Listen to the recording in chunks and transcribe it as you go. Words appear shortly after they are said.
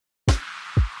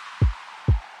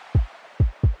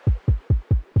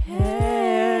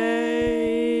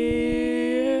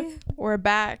we're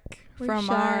back from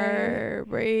our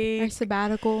break. Our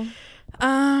sabbatical.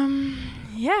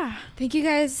 Yeah. Thank you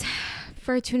guys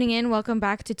for tuning in. Welcome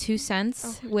back to 2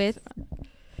 Cents with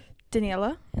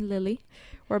Daniela and Lily.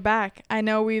 We're back. I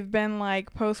know we've been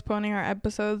like postponing our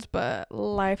episodes, but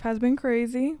life has been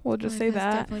crazy. We'll just say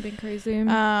that. Definitely been crazy.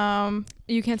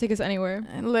 You can't take us anywhere.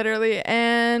 Literally.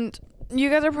 And you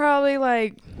guys are probably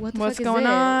like, what's going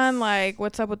on? Like,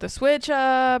 what's up with the switch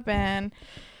up? And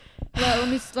let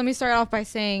me start off by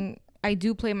saying I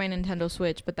do play my Nintendo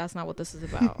Switch, but that's not what this is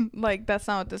about. Like, that's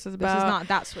not what this is about. This is not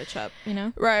that switch up, you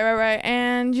know? Right.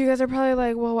 And you guys are probably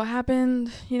like, well, what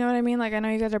happened? You know what I mean? Like, I know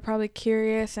you guys are probably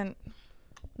curious, and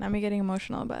not me getting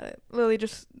emotional about it. Lily,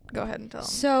 just go ahead and tell them.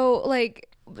 So, like,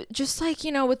 just like,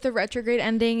 you know, with the retrograde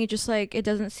ending, it just like, it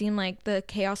doesn't seem like the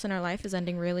chaos in our life is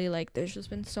ending really. Like, there's just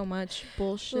been so much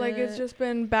bullshit. Like, it's just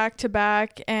been back to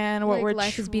back, and what we're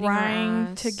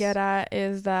trying to get at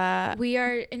is that we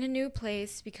are in a new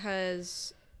place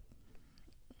because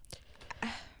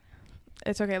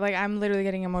it's okay. Like, I'm literally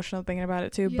getting emotional thinking about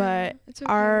it too. Yeah, but okay.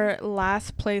 Our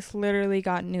last place literally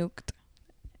got nuked.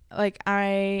 Like,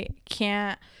 I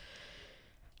can't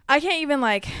even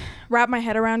like wrap my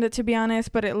head around it, to be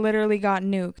honest, but it literally got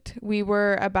nuked. We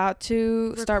were about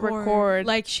to start record.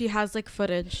 Like, she has like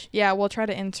footage. Yeah, we'll try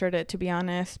to insert it, to be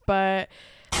honest, but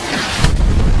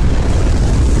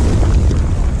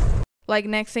like,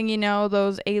 next thing you know,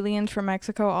 those aliens from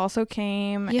Mexico also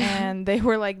came, and they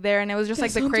were like there, and it was just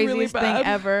like the craziest thing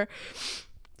ever.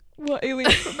 What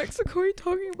aliens from Mexico are you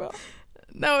talking about?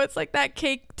 No, it's like that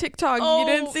cake TikTok. You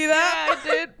didn't see that?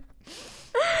 Yeah, I did.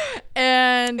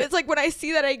 And it's like when I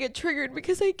see that I get triggered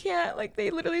because I can't. Like,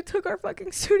 they literally took our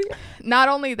fucking studio. Not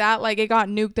only that, like, it got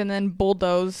nuked and then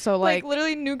bulldozed. So like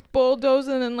literally nuked, bulldozed,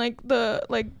 and then like the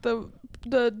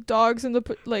dogs and the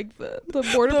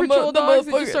border patrol dogs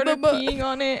just started peeing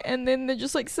on it, and then they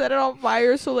just like set it on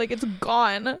fire, so like it's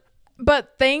gone.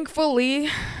 But thankfully,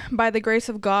 by the grace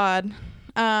of God,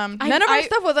 none of our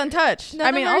stuff was untouched.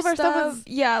 I mean, all of our stuff was, like,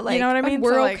 you know what I mean?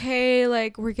 We're so, okay.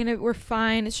 Like, we're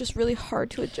fine. It's just really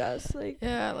hard to adjust. Like,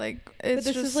 yeah, like, it's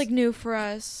this is like new for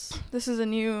us. This is a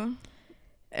new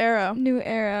era.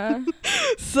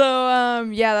 So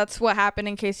yeah, that's what happened,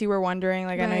 in case you were wondering.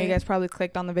 Like, right. I know you guys probably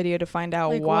clicked on the video to find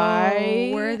out like, why.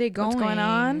 Whoa, where are they going? What's going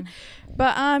on?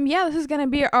 But yeah, this is gonna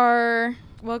be our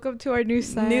welcome to our new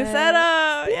setup.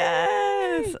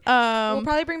 Yes. We'll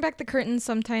probably bring back the curtains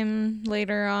sometime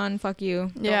later on. Fuck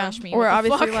you. Don't rush me. We're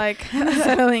obviously like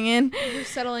settling in. We're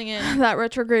settling in. That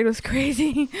retrograde was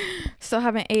crazy. Still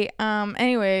haven't ate.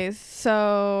 Anyways,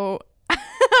 so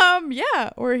yeah,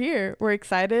 we're here. We're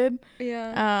excited.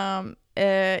 Yeah.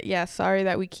 Yeah, sorry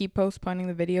that we keep postponing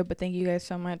the video, but thank you guys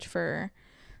so much for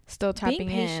still tapping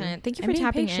in. Thank you for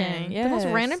tapping in. Yes. The most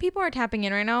random people are tapping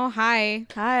in right now.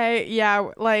 Hi.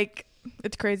 Yeah, like,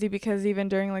 it's crazy because even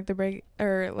during like the break,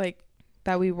 or like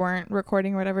that we weren't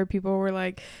recording or whatever, people were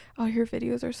like, oh, your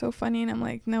videos are so funny, and I'm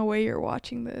like, no way you're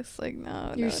watching this. Like,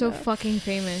 no, you're so fucking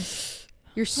famous.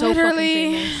 You're so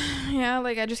literally fucking famous. Yeah,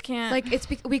 like, I just can't. Like,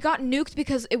 we got nuked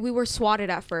because we were swatted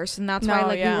at first, and that's why,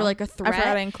 like, we were like a threat. I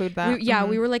forgot to include that.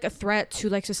 We were like a threat to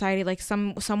like society. Like,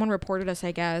 someone reported us,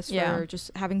 I guess, for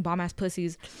just having bomb ass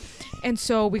pussies, and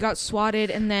so we got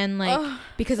swatted, and then like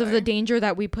because of the danger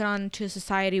that we put on to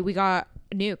society, we got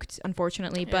nuked,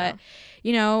 unfortunately. But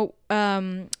you know,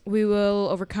 we will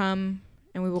overcome.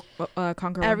 And we will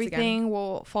conquer everything.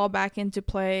 Will fall back into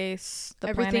place. The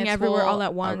everything everywhere all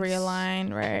at once.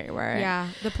 Realign. Right. Yeah,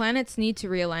 the planets need to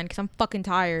realign because I'm fucking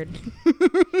tired.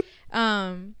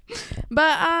 But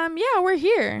yeah, we're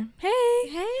here.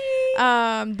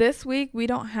 Hey. This week we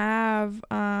don't have.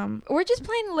 We're just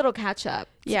playing a little catch up.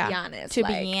 To be honest.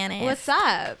 What's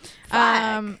up?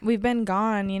 We've been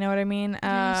gone. You know what I mean?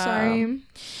 Sorry.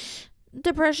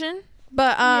 Depression.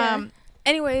 But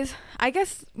anyways, I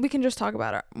guess we can just talk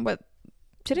about what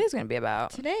today's gonna be about.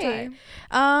 Today.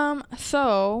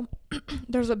 So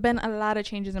there's been a lot of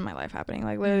changes in my life happening,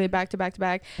 like literally back to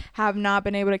back. Have not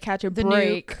been able to catch a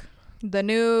break. The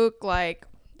nuke, like,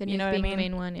 the you know what I mean? The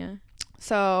main one, yeah.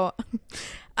 So,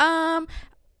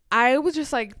 I was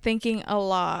just like thinking a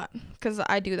lot because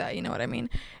I do that, you know what I mean?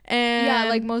 And yeah,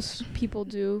 like most people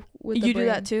do. You do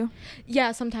that too?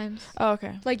 Yeah, sometimes. Oh,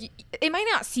 okay. Like, it might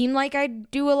not seem like I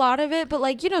do a lot of it, but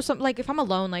like, you know, like if I'm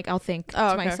alone, like I'll think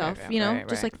to myself, you know,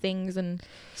 just like things and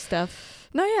stuff.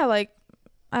 No, yeah, like,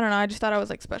 I don't know. I just thought I was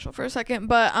like special for a second,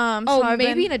 but so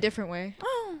maybe in a different way.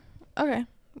 Oh, okay.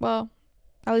 Well,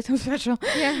 at least I'm special.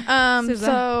 Yeah.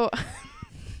 So.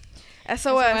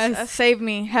 SOS, save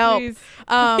me, help.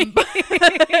 Yeah,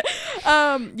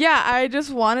 I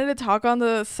just wanted to talk on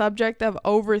the subject of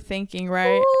overthinking,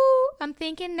 right? Ooh, I'm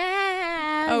thinking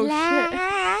now.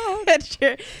 Oh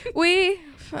shit. We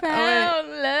found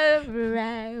love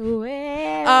right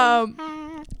away.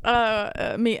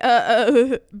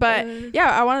 But yeah,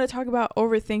 I wanted to talk about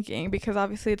overthinking because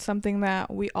obviously it's something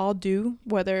that we all do,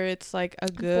 whether it's like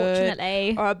a good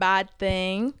or a bad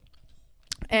thing.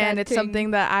 And it's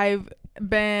something that I've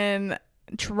been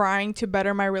trying to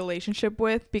better my relationship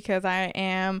with because I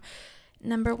am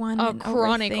number one a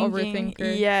chronic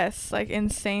overthinker. Yes, like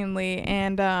insanely.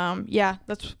 And yeah,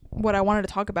 that's what I wanted to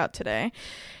talk about today.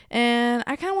 And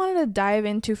I kind of wanted to dive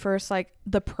into first like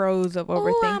the pros of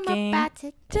overthinking. I'm about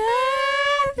to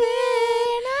dive in.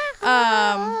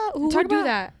 Who would do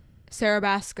that? Sarah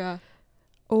Baska.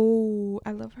 Oh,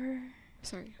 I love her.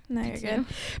 Sorry. No, you're good.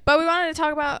 But we wanted to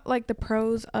talk about like the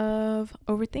pros of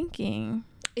overthinking,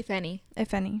 if any.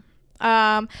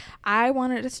 I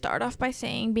wanted to start off by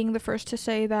being the first to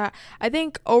say that I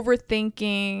think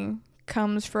overthinking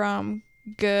comes from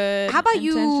good. How about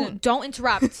intention. You don't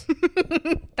interrupt?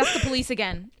 That's the police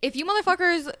again. If you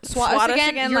motherfuckers swat us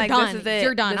again, you're like, done. This is it.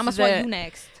 You're done. I'm gonna swat you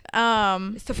next.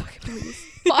 It's the fucking police.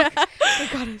 Fuck.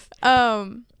 Oh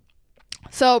God.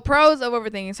 So pros of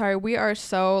overthinking. Sorry, we are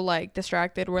so like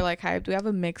distracted. We're like hyped. We have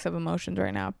a mix of emotions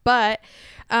right now. But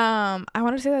I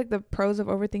want to say like the pros of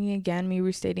overthinking again, me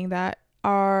restating that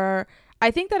I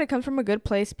think that it comes from a good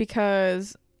place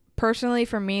because personally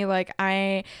for me, like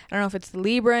I don't know if it's the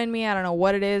Libra in me, I don't know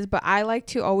what it is, but I like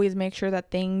to always make sure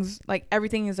that things like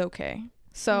everything is okay.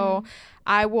 So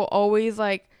I will always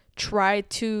like try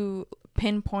to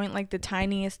pinpoint like the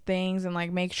tiniest things and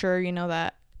like make sure, you know,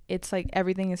 that it's like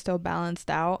everything is still balanced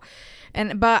out.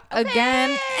 But again,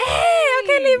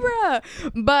 okay Libra,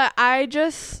 but I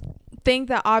just think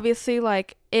that obviously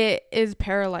like it is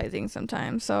paralyzing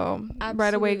sometimes. So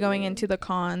right away going into the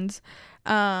cons,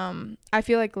 I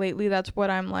feel like lately that's what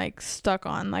I'm like stuck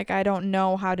on. Like I don't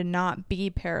know how to not be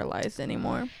paralyzed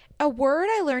anymore. A word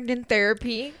I learned in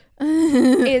therapy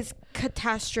is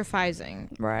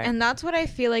catastrophizing, right? And that's what I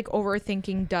feel like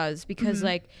overthinking does, because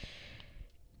like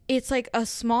it's like a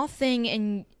small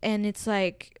thing and it's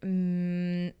like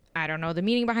I don't know the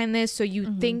meaning behind this, so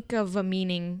you think of a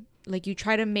meaning, like you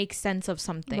try to make sense of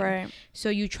something, right? So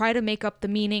you try to make up the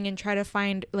meaning and try to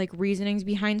find like reasonings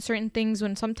behind certain things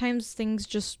when sometimes things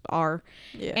just are.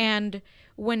 And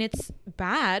when it's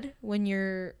bad, when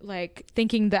you're like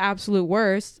thinking the absolute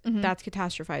worst, that's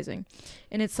catastrophizing.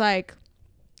 And it's like,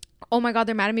 oh my God,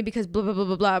 they're mad at me because blah blah blah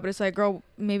blah blah, but it's like, girl,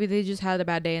 maybe they just had a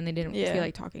bad day and they didn't feel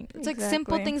like talking. It's like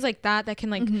simple things like that can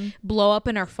like blow up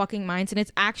in our fucking minds, and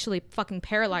it's actually fucking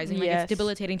paralyzing. Like it's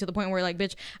debilitating to the point where like,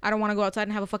 bitch, I don't want to go outside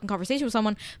and have a fucking conversation with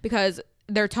someone because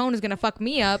their tone is gonna fuck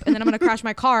me up, and then I'm gonna crash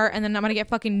my car, and then I'm gonna get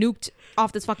fucking nuked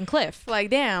off this fucking cliff. Like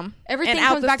damn, everything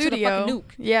comes back to the fucking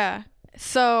nuke. Yeah.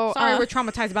 So sorry, we're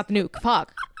traumatized about the nuke.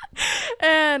 Fuck.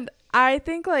 And I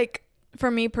think like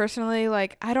for me personally,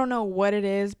 like I don't know what it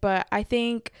is, but I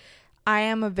think I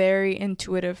am a very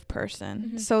intuitive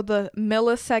person. So the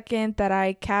millisecond that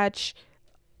I catch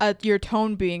your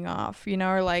tone being off, you know,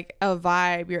 or like a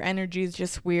vibe, your energy is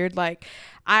just weird, like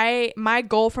my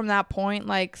goal from that point,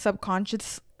 like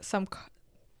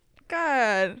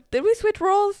God, did we switch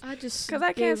roles? I just because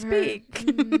I can't speak.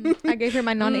 I gave her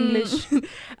my non-English.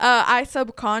 I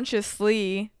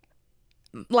subconsciously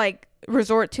like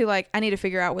resort to like I need to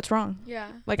figure out what's wrong. Yeah.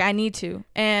 Like I need to.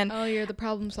 And you're the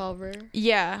problem solver.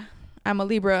 Yeah. I'm a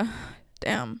Libra.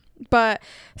 Damn. But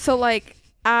so like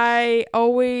I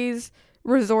always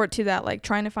resort to that, like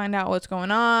trying to find out what's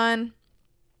going on.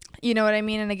 You know what I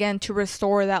mean? And again, to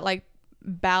restore that like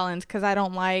balance, because I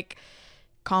don't like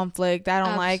conflict. I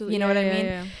don't like, you know what I mean?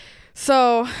 Yeah.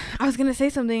 So I was gonna say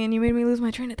something and you made me lose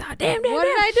my train of thought. Damn. What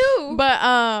did I do?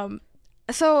 But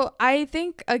so I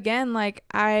think again, like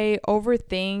I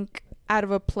overthink out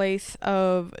of a place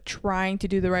of trying to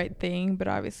do the right thing, but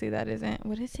obviously that isn't.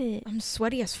 What is it? I'm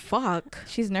sweaty as fuck.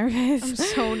 She's nervous. I'm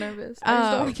so nervous. I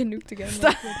just don't want to get nuked again.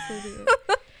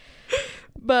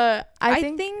 But I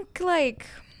think like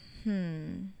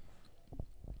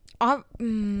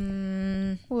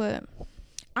what?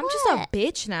 I'm just a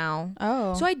bitch now.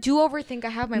 Oh. So I do overthink. I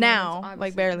have my now, moments,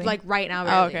 like barely. Like right now,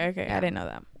 barely. Oh, okay. Yeah. I didn't know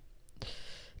that.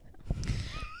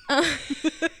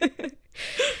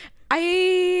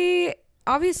 I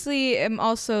obviously am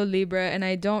also Libra, and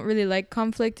I don't really like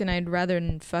conflict, and I'd rather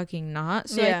fucking not.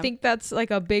 So I think that's like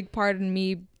a big part of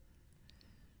me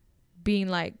being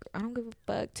like, I don't give a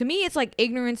fuck. To me, it's like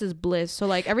ignorance is bliss. So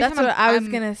like every time I was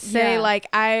gonna say, like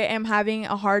I am having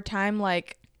a hard time,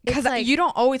 like. Because like, you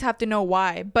don't always have to know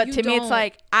why, but to me it's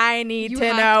like I need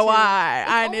to know why.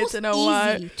 I need to know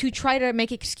why. To try to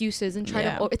make excuses and try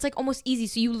to. It's like almost easy.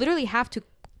 So you literally have to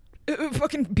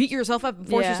fucking beat yourself up and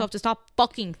force yourself to stop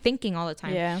fucking thinking all the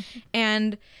time. Yeah.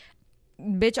 And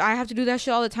bitch, I have to do that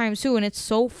shit all the time too, and it's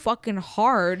so fucking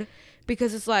hard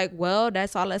because it's like, well,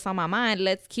 that's all that's on my mind.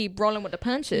 Let's keep rolling with the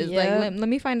punches. Like, let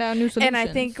me find out new solutions. And I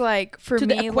think, like, for to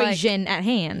me, the equation like, at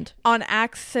hand. On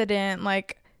accident,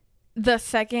 like, the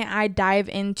second I dive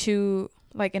into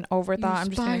like an overthought, I'm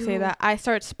just gonna say that, I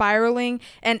start spiraling,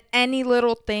 and any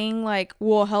little thing like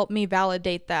will help me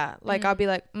validate that. Like I'll be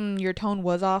like, your tone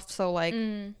was off, so like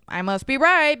I must be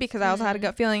right, because I also had a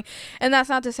gut feeling. And that's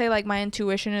not to say like my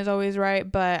intuition is always right,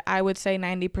 but I would say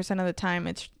 90% of the time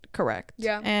it's correct.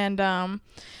 Yeah. And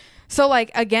so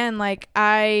like, again, like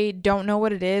I don't know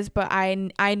what it is, but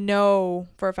I know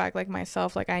for a fact, like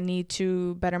myself, like I need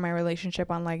to better my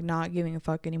relationship on like not giving a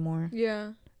fuck anymore.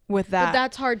 Yeah. With that. But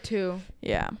that's hard too.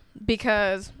 Yeah.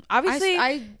 Because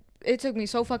obviously it took me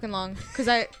so fucking long because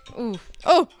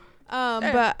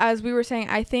but as we were saying,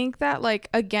 I think that like,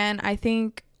 again, I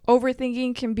think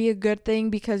overthinking can be a good thing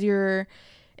because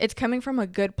it's coming from a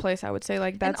good place, I would say.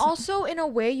 Like that's, and also in a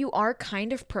way you are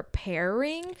kind of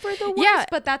preparing for the worst,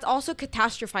 but that's also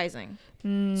catastrophizing.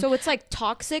 So it's like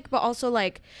toxic, but also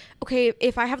like, okay,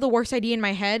 if I have the worst idea in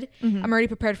my head, I'm already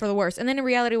prepared for the worst. And then in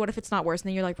reality, what if it's not worse? And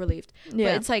then you're like relieved. Yeah.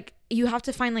 But it's like you have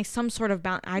to find like some sort of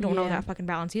balance. I don't know that fucking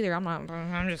balance either.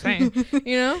 I'm just saying,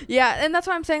 you know? Yeah. And that's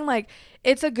what I'm saying. Like,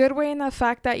 it's a good way in the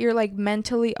fact that you're like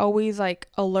mentally always like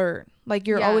alert. Like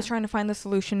you're always trying to find the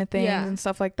solution to things and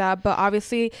stuff like that. But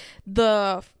obviously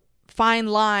the fine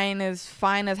line is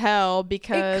fine as hell,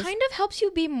 because it kind of helps you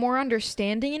be more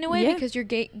understanding in a way, because you're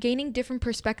gaining different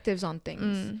perspectives on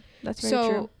things. That's very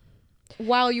true.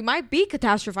 While you might be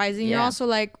catastrophizing, you're also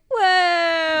like,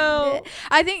 well,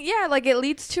 I think like it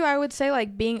leads to, I would say,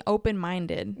 like being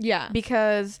open-minded. Yeah,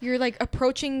 because you're like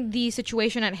approaching the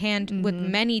situation at hand with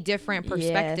many different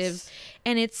perspectives,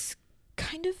 and it's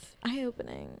kind of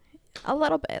eye-opening. A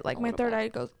little bit, like my third eye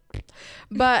goes,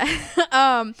 but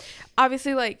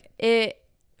obviously like it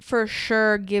for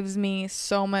sure gives me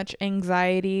so much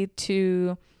anxiety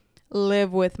to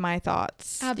live with my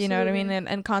thoughts. Absolutely. You know what I mean?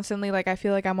 And constantly, like I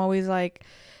feel like I'm always like,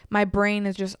 my brain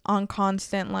is just on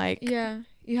constant like,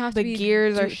 you have the to be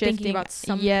gears are shifting thinking about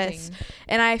something. Yes,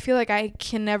 and I feel like I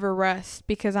can never rest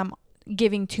because I'm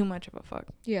giving too much of a fuck.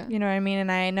 Yeah, you know what I mean?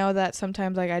 And I know that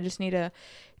sometimes like I just need to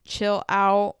chill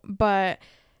out, but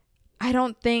I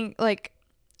don't think like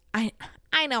I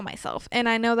know myself, and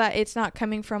I know that it's not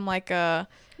coming from like a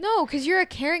no, because you're a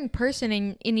caring person,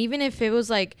 and even if it was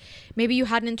like maybe you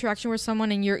had an interaction with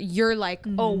someone and you're like,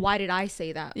 oh, why did I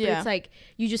say that? But it's like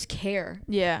you just care.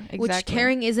 Yeah, exactly. Which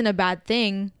caring isn't a bad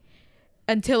thing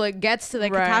until it gets to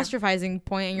the catastrophizing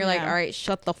point, and you're like, all right,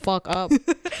 shut the fuck up.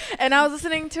 And I was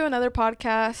listening to another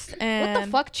podcast, and what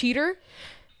the fuck, cheater?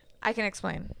 I can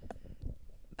explain.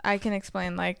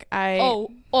 Like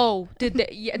did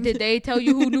they tell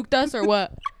you who nuked us or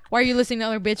what? Why are you listening to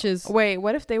other bitches? Wait,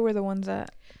 what if they were the ones that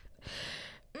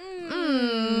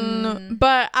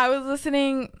but I was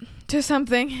listening to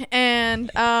something, and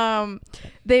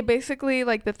they basically,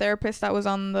 like the therapist that was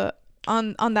on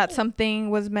that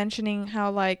something was mentioning how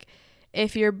like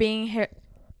if you're being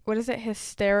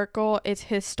hysterical, it's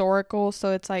historical,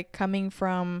 so it's like coming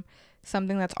from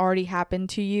something that's already happened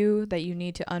to you that you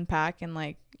need to unpack, and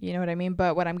like, you know what I mean?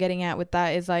 But what I'm getting at with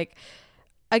that is like,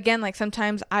 again, like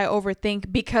sometimes I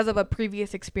overthink because of a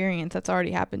previous experience that's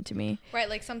already happened to me. Right,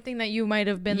 like something that you might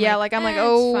have been like I'm like,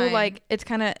 oh, like it's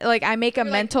kind of like I make a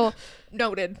mental like,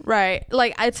 noted. Right.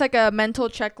 Like it's like a mental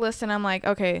checklist, and I'm like,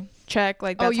 okay, check,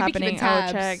 like that's happening. Oh,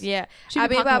 check. Yeah. I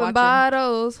be popping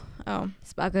bottles. Oh,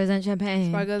 sparkles and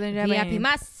champagne. VIP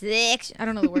my six. I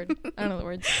don't know the word.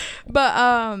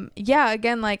 But yeah,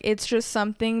 again, like it's just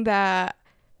something that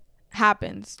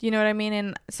happens, you know what I mean?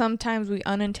 And sometimes we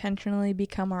unintentionally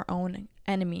become our own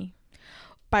enemy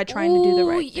by trying to do the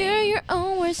right thing. You're your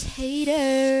own worst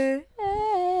hater.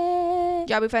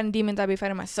 Y'all be fighting demons, I be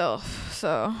fighting myself.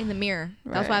 So in the mirror,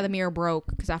 that's why the mirror broke,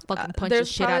 because I fucking punched the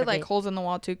shit out of it. There's probably like holes in the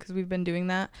wall too, because we've been doing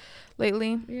that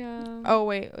lately. Yeah. Oh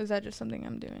wait, is that just something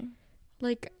I'm doing?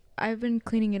 Like I've been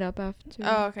cleaning it up after.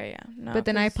 Oh, okay, yeah. No, but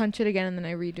then I punch it again and then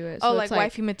I redo it. So like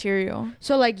wifey material.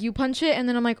 So like you punch it and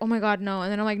then I'm like, oh my god, no.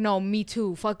 And then I'm like, no, me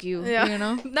too. Fuck you. Yeah. You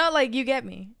know? No, like you get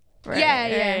me. Right.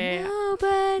 Yeah.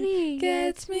 Nobody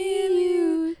gets me,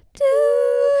 you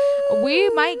do. We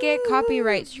might get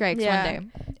copyright strikes one day.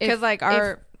 Because like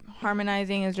our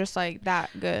harmonizing is just like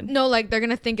that good. No, like they're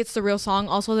gonna think it's the real song.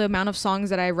 Also, the amount of songs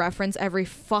that I reference every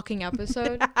fucking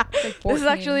episode. Like this is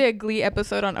actually a Glee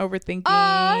episode on overthinking.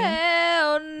 Oh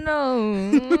hell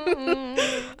no.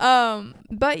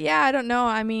 But yeah, I don't know.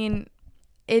 I mean,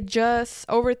 it just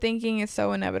overthinking is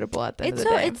so inevitable at the end of the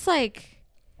day. It's like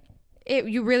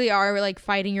You really are like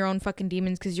fighting your own fucking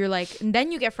demons, because you're like, and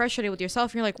then you get frustrated with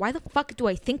yourself. And you're like, why the fuck do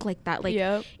I think like that? Like,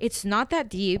 it's not that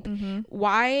deep.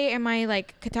 Why am I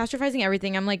like catastrophizing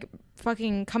everything? I'm like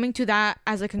fucking coming to that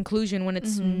as a conclusion when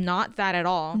it's not that at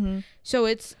all. So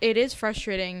it is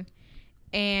frustrating,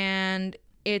 and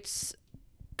it's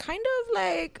kind of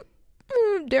like,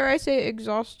 dare I say,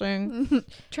 exhausting.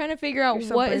 Trying to figure out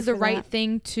what is the right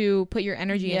thing to put your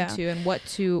energy into, and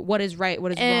what is right,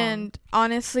 what is wrong. And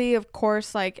honestly, of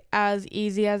course, like, as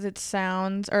easy as it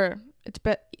sounds, or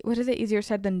what is it, easier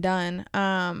said than done.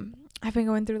 I've been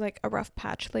going through like a rough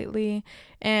patch lately,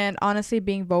 and honestly,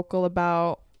 being vocal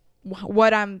about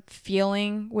what I'm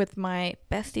feeling with my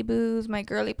bestie boos, my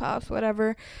girly pops,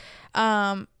 whatever,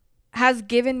 has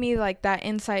given me like that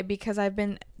insight, because I've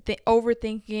been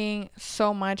overthinking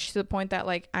so much to the point that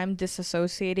like I'm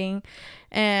disassociating,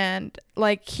 and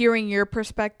like hearing your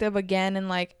perspective again, and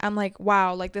like I'm like,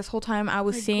 wow, like this whole time I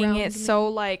was like seeing it so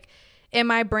like in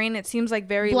my brain it seems like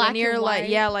very black linear, like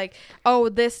like, oh,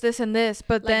 this and this,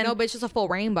 but like, then no, but it's just a full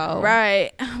rainbow,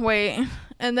 right? Wait,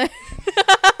 and then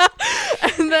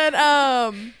and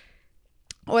then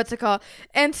what's it called?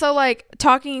 And so like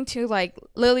talking to like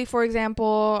Lily, for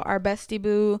example, our bestie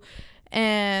boo,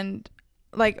 and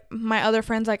like my other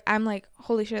friends, like I'm like,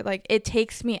 holy shit, like it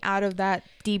takes me out of that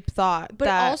deep thought, but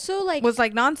that also like was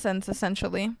like nonsense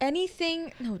essentially.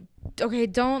 Anything, no, okay,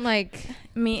 don't like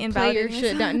me and play your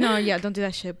shit down. No, yeah, don't do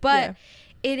that shit. But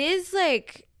it is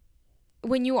like,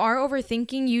 when you are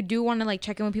overthinking, you do want to like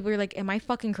check in with people. You're like, am I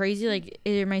fucking crazy? Like,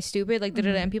 am I stupid? Like,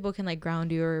 and people can like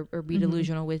ground you or be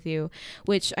delusional with you,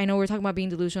 which I know we were talking about being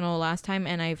delusional last time,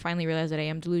 and I finally realized that I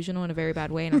am delusional in a very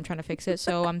bad way, and I'm trying to fix it.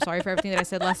 So I'm sorry for everything that I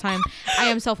said last time. I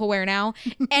am self-aware now.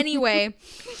 Anyway,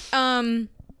 I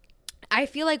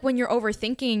feel like when you're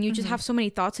overthinking, you just have so many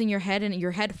thoughts in your head, and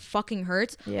your head fucking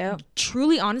hurts. Yeah.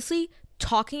 Truly, honestly,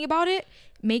 talking about it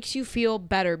makes you feel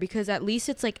better, because at least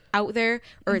it's like out there,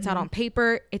 or it's out on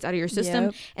paper, it's out of your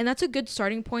system. And that's a good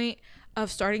starting point of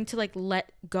starting to like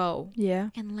let go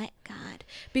and let God,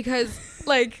 because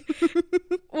like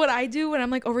what I do when I'm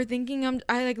like overthinking,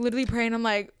 I like literally pray, and I'm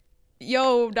like,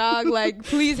 yo dog, like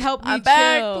please help me,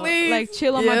 chill, please. Like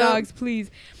chill on my dogs,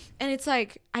 please. And it's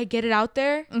like I get it out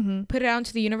there, put it out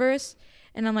into the universe,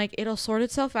 and I'm like, it'll sort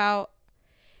itself out,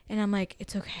 and I'm like,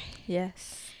 it's okay.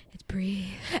 Yes. Breathe.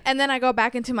 And then I go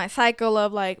back into my cycle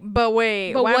of like, but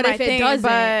wait, but what if it doesn't?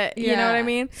 But you know what I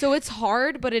mean? So it's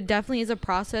hard, but it definitely is a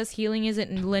process. Healing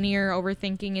isn't linear.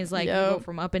 Overthinking is like you go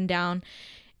from up and down.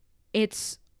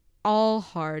 It's all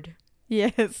hard.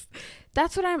 Yes.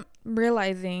 That's what I'm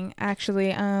realizing,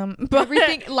 actually. But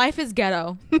everything, life is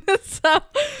ghetto.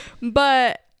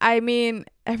 But I mean,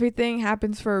 everything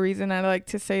happens for a reason. I like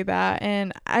to say that.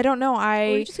 And I don't know.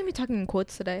 We're just gonna be talking in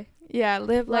quotes today. Yeah,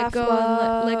 live, laugh,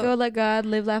 love. Let go, let God.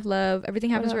 Live, laugh, love. Everything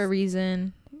happens for a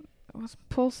reason. Let's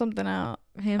pull something out.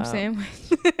 Ham sandwich.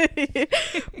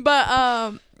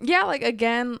 But yeah, like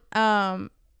again, I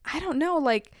don't know.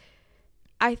 Like,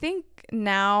 I think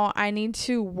now I need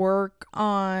to work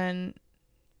on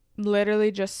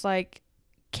literally just like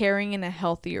caring in a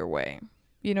healthier way.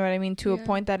 You know what I mean? To a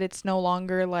point that it's no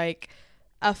longer like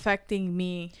affecting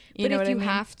me. But if you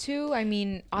have to, I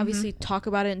mean, obviously talk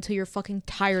about it until you're fucking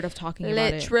tired of talking about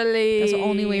it. Literally. That's the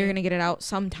only way you're gonna get it out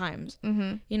sometimes.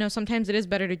 You know, sometimes it is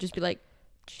better to just be like,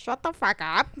 shut the fuck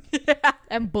up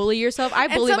and bully yourself. I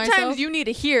bully myself. Sometimes you need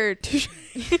to hear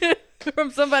from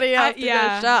somebody else to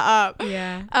just shut up.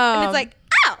 Yeah. And it's like,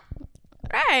 oh,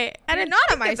 right. And you're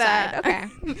not on my side. Okay.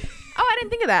 Oh, I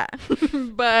didn't think of that.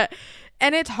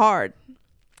 And it's hard.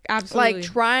 Absolutely. Like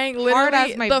trying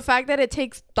literally the fact that it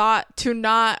takes thought to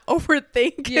not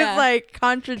overthink is like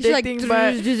contradicting, like,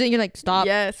 but you're like, stop.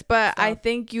 Yes, but stop. I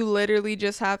think you literally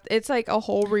just have it's like a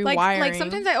whole rewiring. Like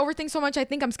sometimes I overthink so much I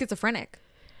think I'm schizophrenic.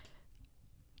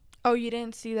 Oh, you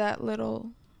didn't see that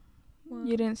little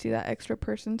you didn't see that extra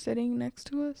person sitting next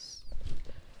to us?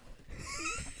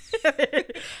 They're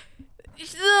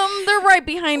right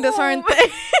behind us, aren't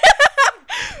they?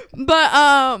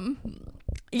 But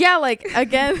yeah, like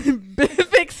again,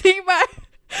 fixing my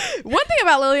one thing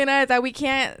about Lily and I is that we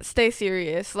can't stay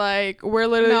serious. Like we're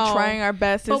literally trying our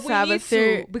best to have a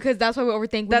serious, because that's why we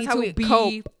overthink. That's how we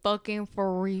cope. Fucking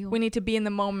for real. We need to be in the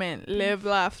moment. Live,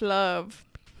 laugh, love.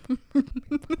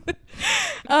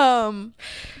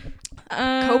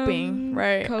 Coping,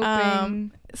 right?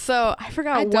 Coping. So I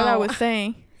forgot what I was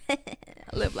saying.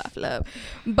 Live, laugh, love.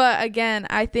 But again,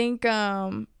 I think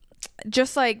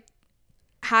just like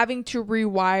having to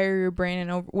rewire your brain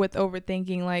and with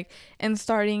overthinking, like, and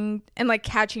starting and like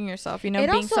catching yourself, you know,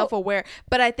 being self-aware.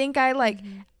 But I think I like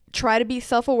try to be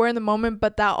self-aware in the moment,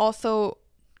 but that also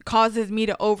causes me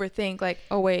to overthink. Like,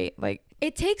 oh wait, like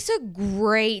it takes a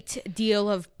great deal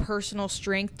of personal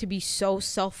strength to be so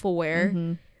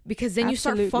self-aware, because then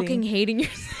Absolutely. you start fucking hating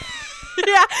yourself.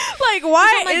 Yeah, like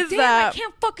why like, is damn, that? I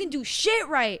can't fucking do shit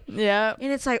right. Yeah,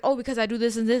 and it's like, oh, because I do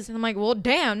this and this, and I'm like, well,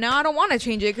 damn, now I don't want to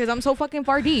change it because I'm so fucking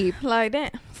far deep. like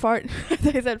damn, fart.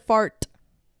 They said fart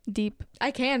deep.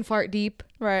 I can fart deep.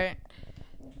 Right.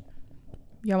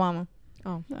 Your mama.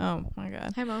 Oh My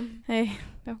god. Hi, Mom. Hey.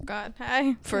 Oh god.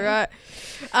 I forgot.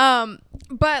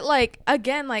 But like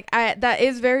again, like that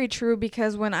is very true,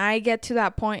 because when I get to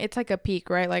that point, it's like a peak,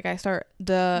 right? Like I start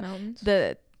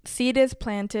the seed is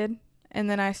planted, and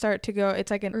then I start to go.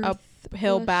 It's like an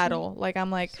uphill battle. Like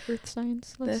I'm like Earth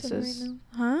science lesson this is right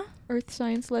now. Earth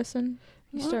science lesson.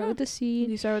 You start with the seed.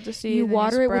 You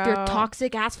water it with your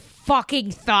toxic ass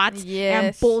fucking thoughts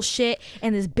and bullshit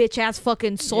and this bitch ass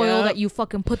fucking soil that you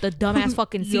fucking put the dumb ass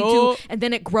fucking seed to, and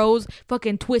then it grows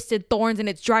fucking twisted thorns and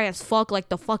it's dry as fuck like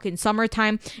the fucking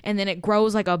summertime, and then it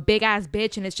grows like a big ass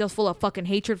bitch and it's just full of fucking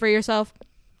hatred for yourself.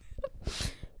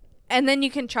 And then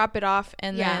you can chop it off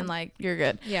and then like you're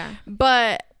good. Yeah.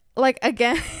 But like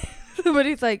again,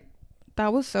 somebody's like,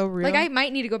 that was so real. Like I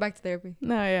might need to go back to therapy.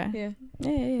 No, yeah.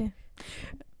 Yeah.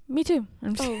 Me too.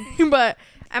 But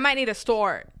I might need a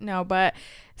store. No, but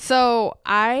so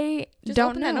I just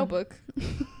don't open know. that notebook.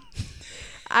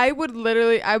 I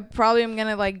probably am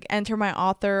gonna like enter my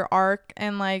author arc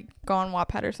and like go on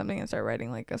Wattpad or something and start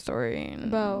writing like a story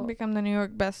and become the New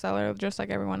York bestseller just like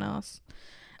everyone else.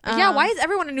 Yeah, why is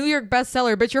everyone a New York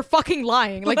bestseller? But you're fucking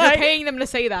lying. Like you're paying them to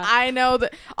say that. I know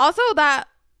that. Also, that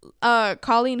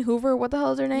Colleen Hoover, what the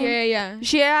hell is her name? Yeah.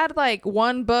 She had like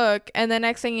one book, and the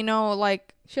next thing you know,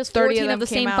 like she has 30 14 of the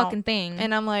same fucking thing.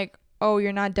 And I'm like, oh,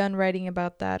 you're not done writing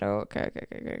about that. Oh, okay.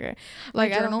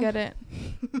 Like, I don't get it.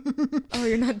 Oh,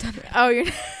 you're not done. Oh, you're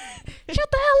not.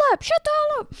 Shut the hell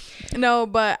up. No,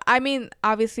 but I mean,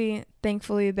 obviously,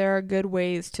 thankfully, there are good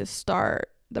ways to start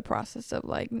the process of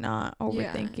like not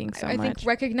overthinking so much. I think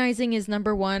recognizing is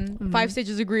number one. 5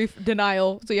 stages of grief: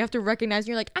 denial. So you have to recognize, and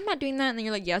you're like, I'm not doing that, and then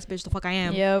you're like, yes, bitch, the fuck I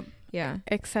am. Yep. Yeah.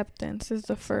 Acceptance is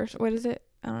the first. What is it?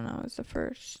 I don't know. It's the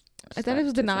first. I thought it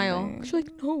was denial. She's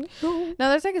like, no. No,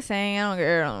 there's like a saying. I don't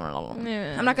care.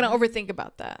 I'm not gonna overthink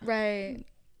about that. Right.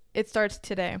 It starts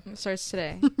today.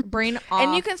 Brain off.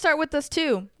 And you can start with this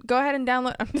too. Go ahead and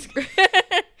download. I'm just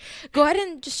Go ahead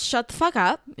and just shut the fuck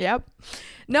up. Yep.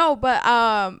 No, but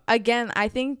again, I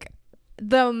think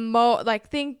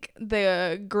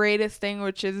the greatest thing,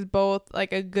 which is both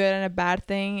like a good and a bad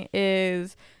thing,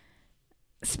 is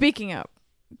speaking up.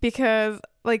 Because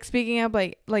like speaking up,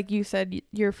 like you said,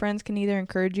 your friends can either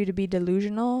encourage you to be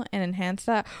delusional and enhance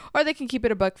that, or they can keep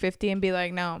it $1.50 and be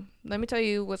like, no, let me tell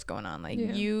you what's going on. Like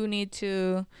you need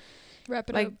to wrap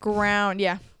it like up.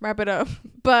 wrap it up.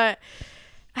 But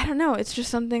I don't know. It's just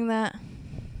something that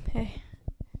I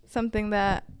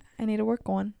need to work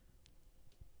on.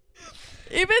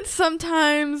 Even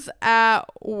sometimes at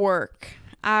work,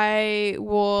 I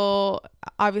will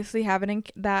obviously have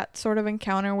that sort of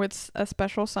encounter with a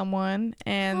special someone,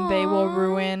 and they will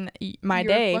ruin my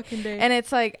day. And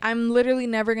it's like, I'm literally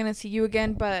never going to see you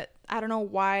again, but I don't know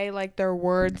why like their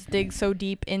words dig so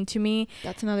deep into me.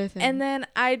 That's another thing. And then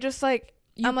I just like,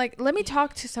 I'm like, let me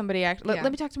talk to somebody.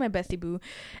 Let me talk to my bestie boo.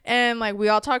 And like, we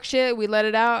all talk shit. We let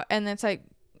it out. And it's like,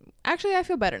 actually, I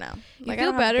feel better now. Like, I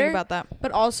feel better think about that.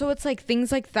 But also, it's like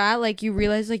things like that. Like you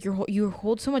realize, like you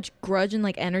hold so much grudge and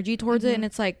like energy towards it, and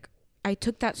it's like, I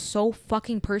took that so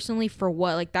fucking personally for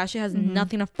what? Like that shit has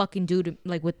nothing to fucking do to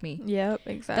like with me. Yep,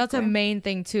 exactly. That's a main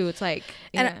thing too. It's like,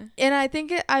 and I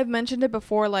think I've mentioned it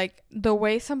before. Like the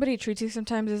way somebody treats you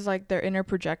sometimes is like their inner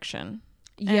projection.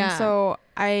 Yeah. And so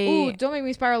don't make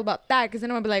me spiral about that, because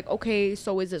then I'm gonna be like, okay,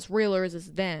 so is this real or is this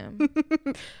them?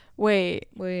 Wait.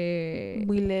 We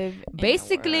live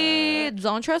basically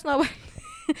don't trust nobody.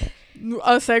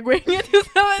 Segueing into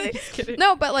somebody. Just kidding.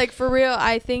 No, but like for real,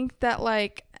 I think that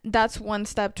like that's one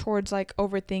step towards like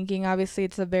overthinking. Obviously,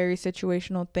 it's a very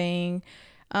situational thing.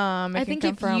 I think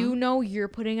if you know you're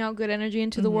putting out good energy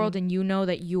into the world, and you know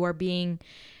that you are being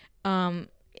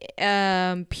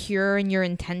pure in your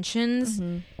intentions,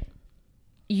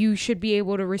 you should be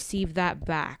able to receive that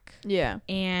back. Yeah.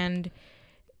 And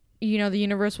you know, the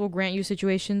universe will grant you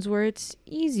situations where it's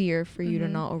easier for you to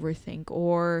not overthink,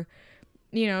 or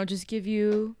you know, just give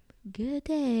you good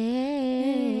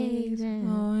days. Good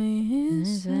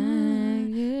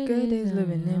days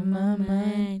living in my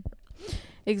mind.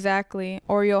 Exactly.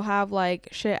 Or you'll have like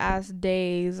shit ass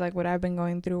days like what I've been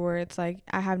going through, where it's like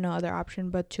I have no other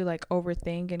option but to like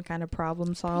overthink and kind of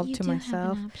problem solve to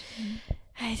myself.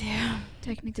 I do,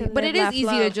 technically, but it is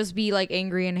easy to just be like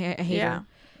angry and a hater.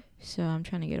 So I'm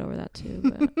trying to get over that too.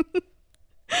 But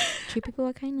treat people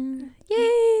like kindness.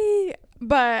 Yay!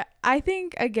 But I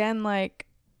think, again, like,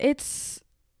 it's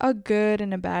a good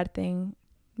and a bad thing.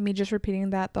 Me just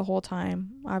repeating that the whole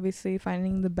time. Obviously,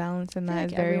 finding the balance in that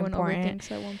is very important. Everyone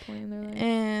overthinks at one point in their life.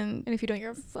 And if you don't,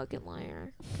 you're a fucking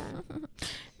liar. Okay.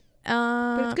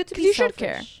 But it's good to be you selfish. Should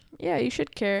care. Yeah, you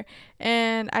should care.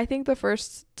 And I think the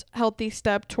first healthy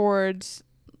step towards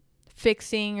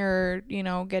fixing or, you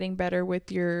know, getting better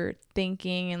with your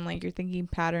thinking and like your thinking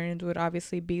patterns would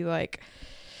obviously be like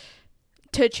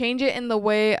to change it in the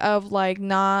way of like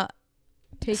not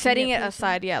setting it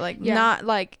aside. Not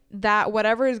like that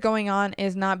whatever is going on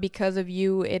is not because of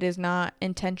you. It is not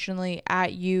intentionally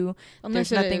at you. Unless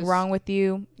there's nothing wrong with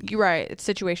you. You're right. It's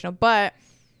situational. But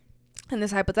in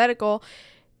this hypothetical,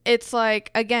 it's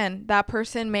like, again, that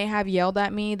person may have yelled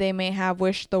at me. They may have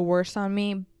wished the worst on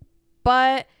me.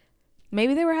 But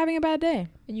maybe they were having a bad day.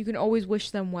 And you can always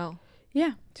wish them well.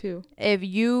 Yeah. Too. If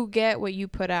you get what you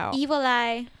put out. Evil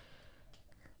eye.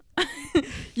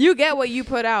 You get what you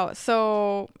put out.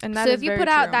 So, and that is if you put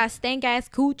out that stank ass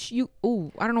cooch, I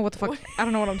don't know what the fuck. I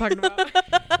don't know what I'm talking about.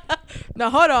 No,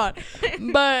 hold on.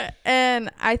 And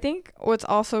I think what's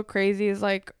also crazy is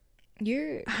like,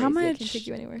 how much I can take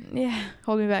you anywhere. Yeah,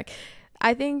 hold me back.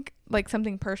 I think like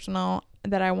something personal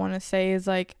that I want to say is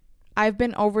like, I've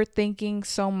been overthinking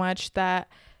so much that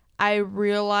I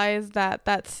realize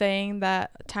that saying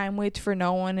that time waits for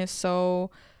no one is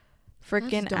so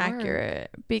freaking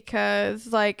accurate,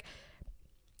 because like,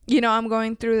 you know, I'm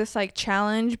going through this like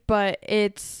challenge, but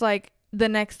it's like the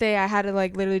next day I had to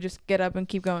like literally just get up and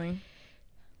keep going.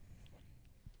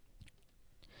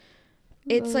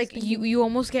 It's like you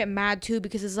almost get mad too,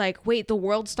 because it's like, wait, the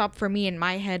world stopped for me in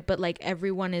my head, but like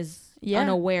everyone is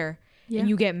unaware, and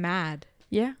you get mad.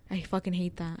 Yeah, I fucking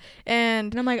hate that.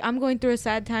 And I'm like, I'm going through a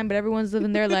sad time, but everyone's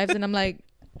living their lives, and I'm like,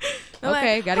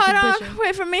 okay, like, gotta keep pushing.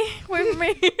 Wait for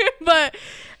me. But,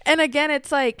 and again,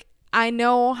 it's like, I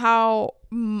know how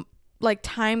like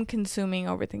time consuming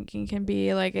overthinking can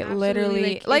be. Like it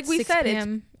literally, like we said,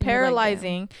 it's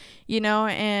paralyzing, like, you know,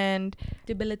 and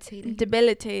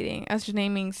debilitating. I was just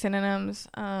naming synonyms.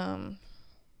 Damn.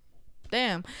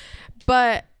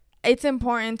 But it's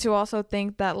important to also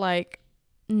think that like,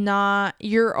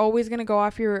 you're always going to go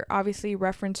off your obviously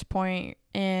reference point,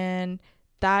 and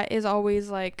that is always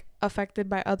like affected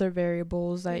by other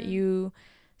variables that you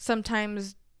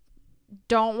sometimes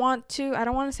don't want to, I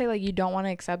don't want to say like you don't want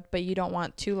to accept, but you don't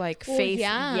want to like face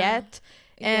yet.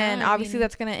 And obviously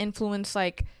that's going to influence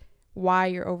like why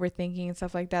you're overthinking and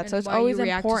stuff like that. So it's always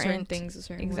important. Things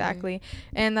exactly. Way.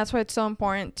 And that's why it's so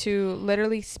important to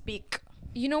literally speak.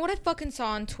 You know what I fucking saw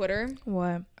on Twitter?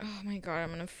 What? Oh my God,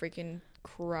 I'm going to freaking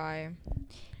cry.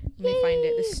 Let me find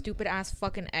it. This stupid ass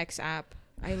fucking X app.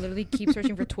 I literally keep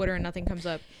searching for Twitter and nothing comes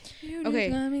up.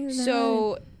 Okay,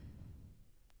 so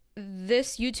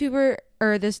this YouTuber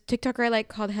or this TikToker I like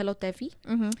called Hello Tefi,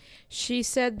 she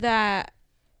said that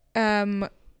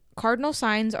cardinal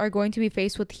signs are going to be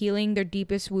faced with healing their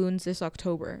deepest wounds this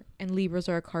October, and Libras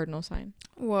are a cardinal sign.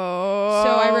 Whoa. So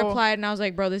I replied and I was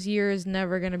like, bro, this year is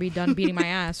never gonna be done beating my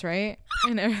ass, right?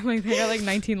 And like they got like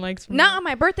 19 likes from not on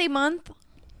my birthday month,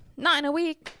 not in a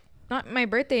week, not my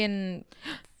birthday in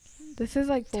this is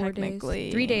like technically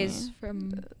 3 days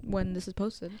from when this is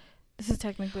posted. This is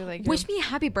technically like wish me a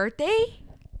happy birthday,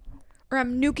 or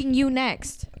I'm nuking you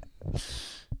next.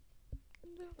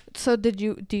 So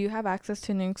do you have access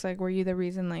to nukes? Like, were you the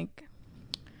reason? Like,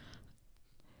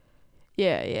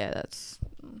 yeah, that's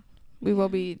we will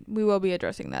be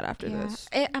addressing that after this.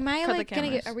 Am I like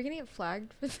gonna are we gonna get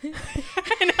flagged for this?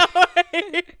 I know.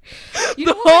 You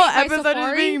the whole episode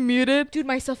Safari, is being muted. Dude,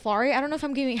 my Safari, I don't know if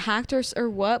I'm getting hacked or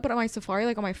what, but on my Safari,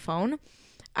 like on my phone,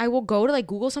 I will go to like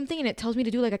Google something and it tells me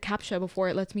to do like a CAPTCHA before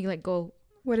it lets me like go.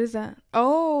 What is that?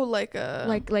 Oh, like a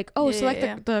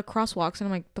select the crosswalks, and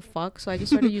I'm like, the fuck. So I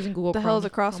just started using Google. The hell is a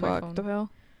crosswalk? The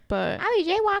hell? But I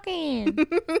be jaywalking.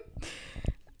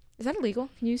 Is that illegal?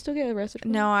 Can you still get arrested?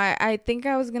 No, I think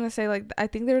I was gonna say like I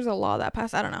think there's a law that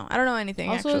passed. I don't know anything.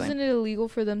 Also, actually. Isn't it illegal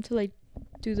for them to like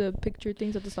do the picture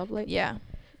things at the stoplight? Yeah,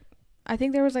 I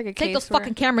think there was like a case. Take those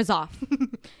fucking cameras off.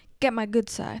 Get my good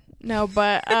side. No,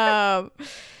 but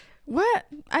what?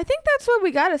 I think that's what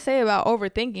we gotta say about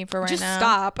overthinking for right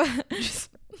now. Just stop.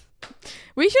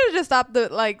 We should have just stopped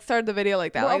started the video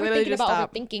like that. We're like literally just about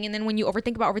stop. Overthinking, and then when you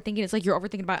overthink about overthinking, it's like you're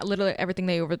overthinking about literally everything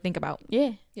they overthink about.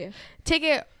 Yeah. Take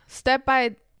it step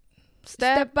by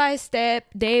step,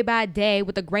 day by day,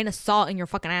 with a grain of salt in your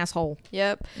fucking asshole.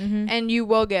 Yep. And you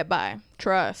will get by.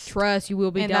 Trust. You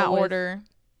will be in dealt that with. order.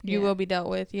 You will be dealt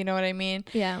with. You know what I mean?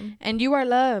 Yeah. And you are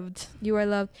loved. You are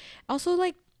loved. Also,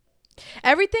 like,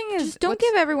 Everything is just don't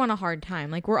give everyone a hard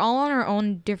time. Like, we're all on our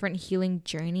own different healing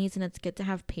journeys, and it's good to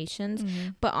have patience.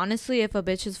 But honestly, if a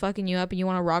bitch is fucking you up and you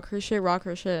want to rock her shit, rock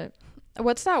her shit.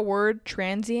 What's that word?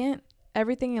 Transient.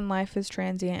 Everything in life is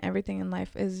transient. Everything in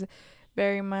life is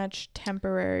very much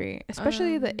temporary,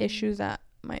 especially the issues that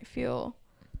might feel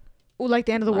like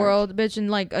the end of the world, bitch. In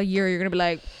like a year, you're gonna be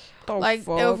like, like,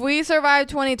 fuck? If we survive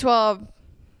 2012,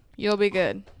 you'll be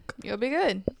good. You'll be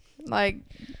good. Like,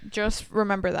 just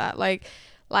remember that. Like,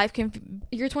 life can.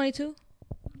 You're 22.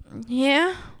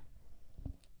 Yeah.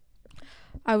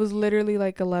 I was literally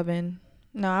like 11.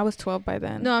 No, I was 12 by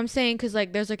then. No, I'm saying because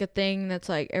like there's like a thing that's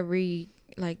like every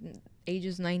like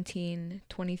ages 19,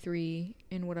 23,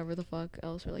 and whatever the fuck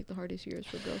else are like the hardest years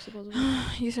for girls supposedly.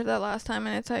 You said that last time,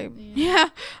 and it's like, yeah,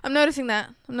 I'm noticing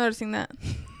that.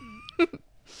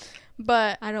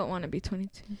 But I don't want to be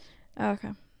 22. Okay.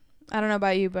 I don't know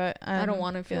about you, but I don't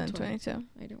want to feel 22.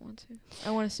 I don't want to.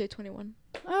 I want to stay 21.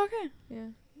 Oh, okay. Yeah.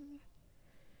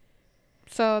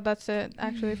 So that's it,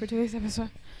 actually, for today's episode.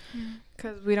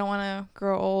 Because we don't want to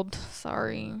grow old.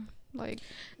 Sorry. Like,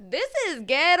 this is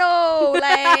ghetto.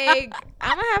 Like,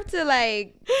 I'm gonna have to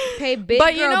like pay big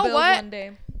but girl you know bills what? one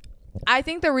day. I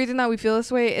think the reason that we feel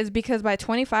this way is because by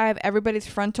 25, everybody's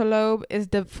frontal lobe is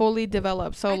fully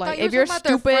developed. So like, if you're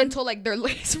stupid, their frontal, like their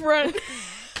lace front,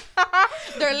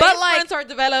 their lace fronts are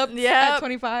developed at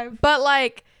 25. But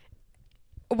like,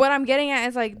 what I'm getting at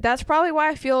is like, that's probably why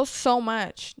I feel so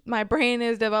much. My brain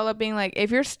is developing. Like,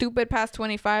 if you're stupid past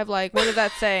 25, like, what does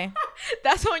that say?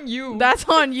 That's on you. That's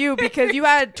on you, because you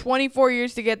had 24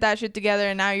 years to get that shit together,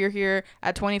 and now you're here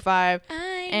at 25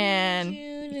 and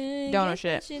don't know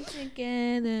shit.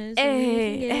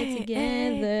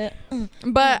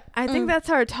 But I think that's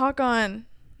our talk on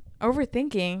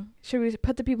overthinking. Should we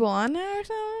put the people on now or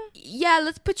something? Yeah,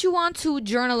 let's put you on to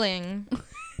journaling.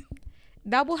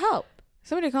 That will help.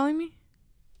 Somebody calling me?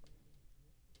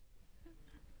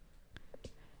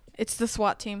 It's the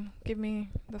SWAT team. Give me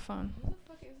the phone. What the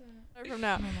fuck is that? From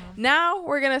now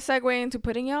we're gonna segue into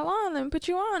putting y'all on and put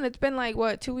you on. It's been like,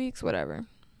 what, 2 weeks, whatever.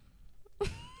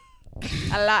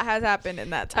 A lot has happened in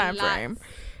that time frame.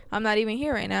 I'm not even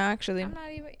here right now, actually. I'm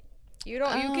not even. You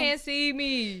can't see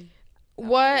me.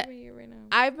 What?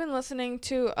 I've been listening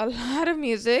to a lot of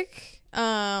music.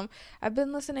 I've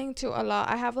been listening to a lot.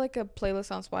 I have like a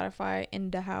playlist on Spotify, In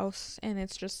the House, and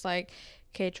it's just like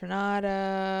K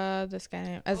Tronada, this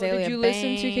guy Azalea. Did you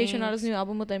listen to K Tronada's new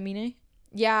album with Emine?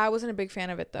 Yeah, I wasn't a big fan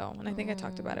of it though, and I think I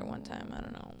talked about it one time. I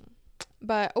don't know,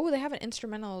 but they have an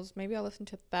instrumentals. Maybe I'll listen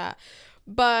to that.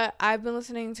 But I've been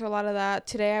listening to a lot of that.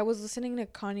 Today I was listening to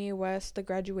Kanye West, the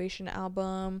Graduation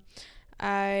album.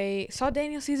 I saw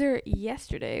Daniel Caesar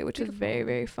yesterday, which was very,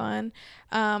 very fun.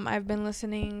 I've been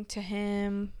listening to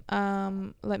him.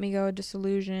 Let Me Go,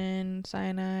 Disillusion,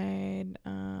 Cyanide.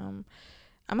 I'm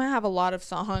gonna have a lot of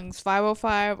songs.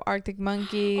 505, Arctic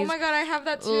Monkeys. Oh my god, I have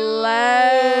that too.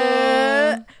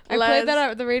 I played that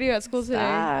at the radio at school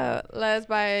today. Les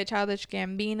by Childish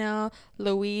Gambino.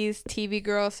 Louise, TV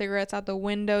Girl, Cigarettes Out the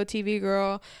Window, TV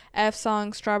Girl. F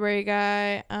Song, Strawberry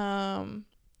Guy.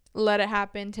 Let It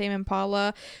Happen, Tame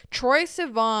Impala. Troye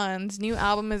Sivan's new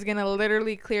album is gonna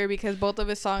literally clear because both of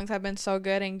his songs have been so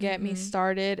good, and Get Me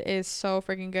Started is so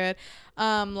freaking good.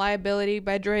 Liability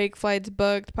by Drake, Flights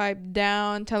Booked, Pipe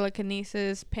Down,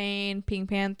 Telekinesis, Pain, Pink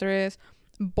Panthers,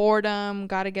 Boredom,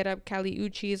 Gotta Get Up, Kali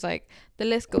Uchis. Like, the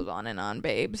list goes on,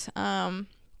 babes.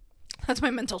 That's my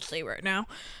mental state right now.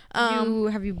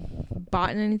 Have you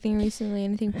bought anything recently?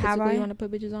 Anything physically you want to put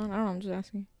bitches on? I don't know, I'm just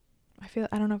asking.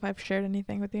 I don't know if I've shared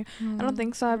anything with you. I don't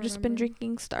think so. I've just been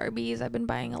drinking Starbies. I've been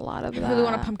buying a lot of that. I really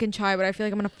want a pumpkin chai, but I feel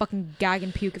like I'm gonna fucking gag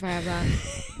and puke if I have that.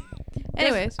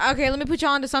 Anyways, okay, let me put you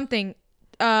on to something.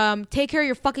 Take care of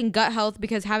your fucking gut health,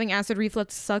 because having acid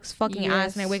reflux sucks fucking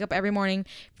ass, and I wake up every morning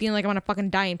feeling like I'm gonna fucking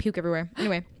die and puke everywhere.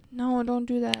 Anyway. No, don't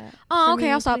do that. Oh,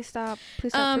 okay, I'll stop. Please stop.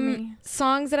 Please stop for me.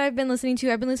 Songs that I've been listening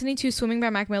to. I've been listening to Swimming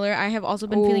by Mac Miller. I have also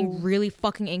been feeling really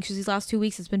fucking anxious these last 2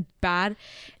 weeks. It's been bad.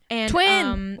 And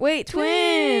twin. I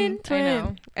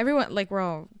know. Everyone, like, we're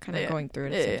all kind of going through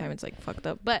it at the same time. It's like fucked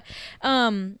up. But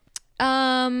yeah,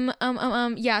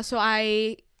 so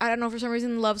I don't know, for some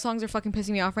reason love songs are fucking pissing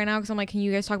me off right now, because I'm like, can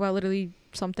you guys talk about literally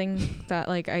something that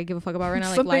like I give a fuck about right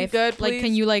now? Like life. Good,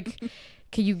 please. Like,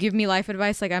 can you give me life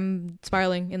advice? Like, I'm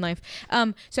spiraling in life. So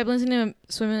I've been listening to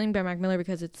Swimming by Mac Miller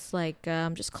because it's like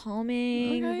just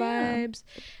calming vibes.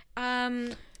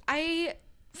 I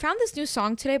found this new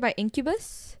song today by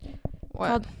Incubus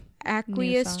called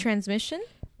Aqueous Transmission.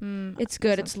 It's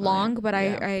good. It's long, but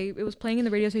I it was playing in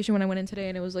the radio station when I went in today,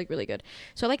 and it was like really good.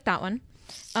 So I like that one.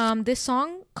 This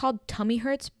song called Tummy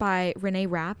Hurts by Renee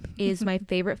Rapp is my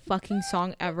favorite fucking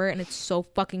song ever, and it's so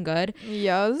fucking good.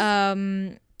 Yes.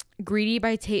 Greedy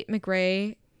by Tate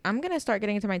McRae. I'm gonna start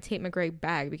getting into my Tate McRae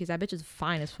bag because that bitch is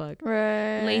fine as fuck.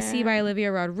 Right. Lacey by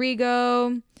Olivia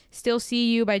Rodrigo. Still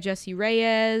See You by Jessie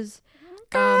Reyes.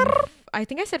 I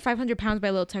think I said 500 Pounds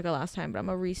by Lil Tecca last time, but I'm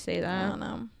gonna re-say that. I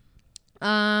don't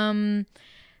know.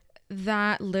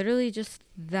 That literally just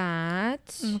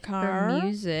that for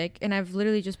music, and I've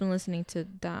literally just been listening to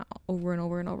that over and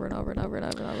over and over and over and over and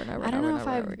over and over and over. I don't know if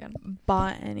I've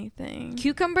bought anything.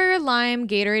 Cucumber, lime,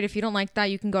 Gatorade. If you don't like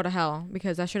that, you can go to hell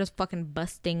because that shit is fucking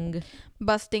busting.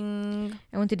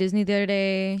 I went to Disney the other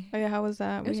day. Oh yeah, how was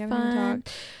that? We haven't even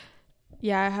talked.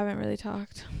 Yeah, I haven't really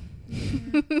talked.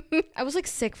 I was like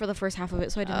sick for the first half of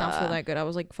it, so I did not feel that good. I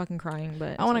was like fucking crying,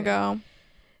 but I want to go.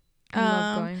 I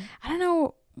love going. I don't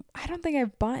know. I don't think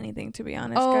I've bought anything, to be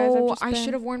honest, guys. I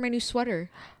should have worn my new sweater.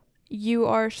 You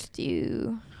are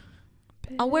stupid.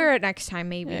 I'll wear it next time,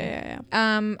 maybe. Yeah.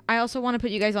 I also want to put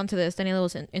you guys onto this.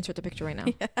 Daniela will insert the picture right now.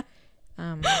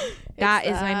 That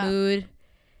is my mood.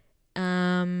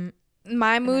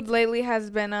 My mood lately has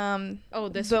been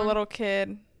this one? Little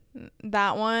kid,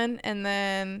 that one, and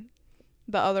then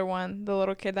the other one, the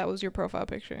little kid that was your profile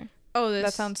picture. This.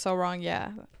 That sounds so wrong.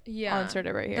 Yeah. I'll insert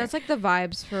it right here. That's like the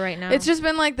vibes for right now. It's just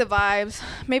been like the vibes.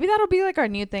 Maybe that'll be like our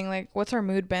new thing. Like, what's our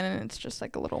mood been? And it's just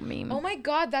like a little meme. Oh my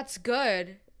god, that's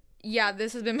good. Yeah,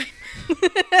 this has been my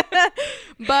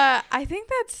But I think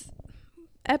this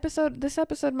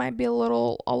episode might be a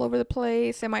little all over the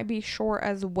place. It might be short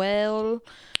as well.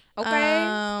 Okay.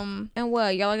 And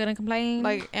what? Y'all are gonna complain?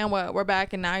 Like, and what? We're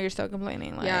back and now you're still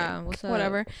complaining. Like, yeah, what's up?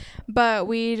 Whatever. But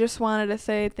we just wanted to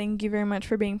say thank you very much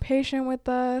for being patient with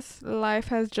us. Life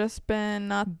has just been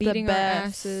not beating the our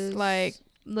best. asses. Like,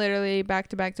 literally back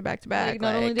to back to back to back. Like,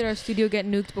 not only did our studio get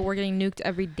nuked, but we're getting nuked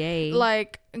every day.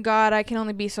 Like, God, I can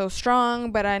only be so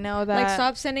strong, but I know that. Like,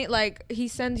 stop sending, like, he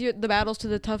sends you the battles to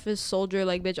the toughest soldier.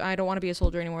 Like, bitch, I don't want to be a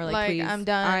soldier anymore. Like, please. I'm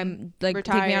done. I'm, like,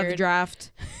 retired. take me out of the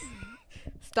draft.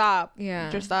 Stop.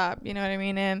 Yeah. Just stop. You know what I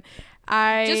mean? And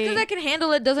just because I can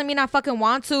handle it doesn't mean I fucking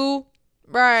want to.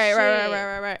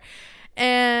 Right.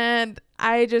 And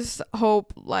I just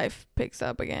hope life picks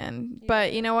up again. Yeah.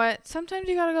 But you know what? Sometimes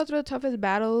you gotta go through the toughest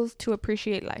battles to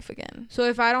appreciate life again. So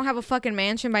if I don't have a fucking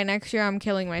mansion by next year, I'm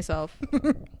killing myself.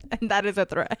 And that is a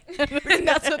threat. And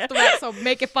that's a threat, so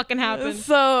make it fucking happen.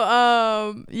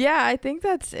 So yeah, I think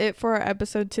that's it for our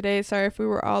episode today. Sorry if we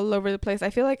were all over the place. I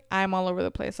feel like I'm all over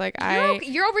the place. Like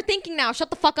you're overthinking now. Shut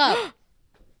the fuck up.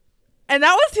 And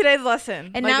that was today's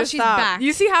lesson. And like, now she's back.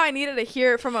 You see how I needed to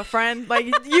hear it from a friend? Like,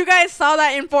 you guys saw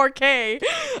that in 4K.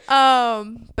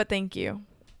 But thank you.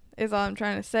 Is all I'm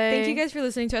trying to say. Thank you guys for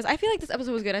listening to us. I feel like this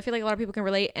episode was good. I feel like a lot of people can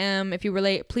relate. If you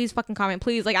relate, please fucking comment.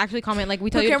 Please, like, actually comment. Like, we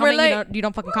tell you to comment, you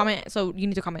don't fucking comment. So you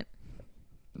need to comment.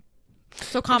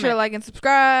 So comment. Make sure to like and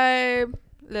subscribe.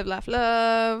 Live, laugh,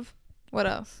 love. What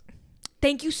else?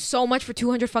 Thank you so much for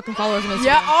 200 fucking followers on Instagram.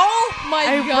 Yeah. Oh my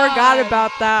God. I forgot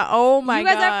about that. Oh my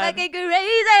God. You guys are fucking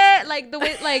crazy. Like the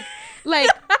way,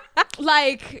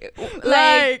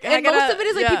 and most of it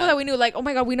is like people that we knew. Like, oh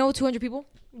my God, we know 200 people.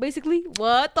 Basically,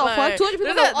 what the fuck? 200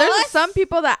 people. There's some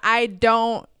people that I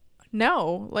don't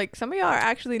know. Like, some of y'all are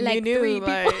actually like new. 3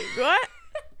 like, people. what?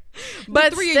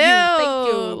 But still,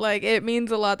 thank you. Like, it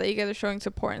means a lot that you guys are showing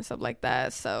support and stuff like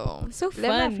that. So fun.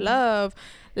 Live, love.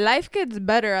 Life gets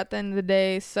better at the end of the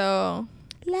day. So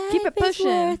life keep it pushing.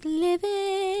 Is worth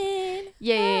living.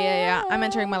 Yeah. I'm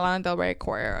entering my Lana Del Rey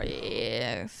choir.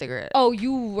 Yeah, cigarette. Oh,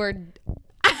 you were.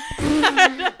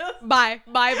 Bye.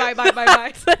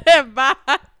 Bye.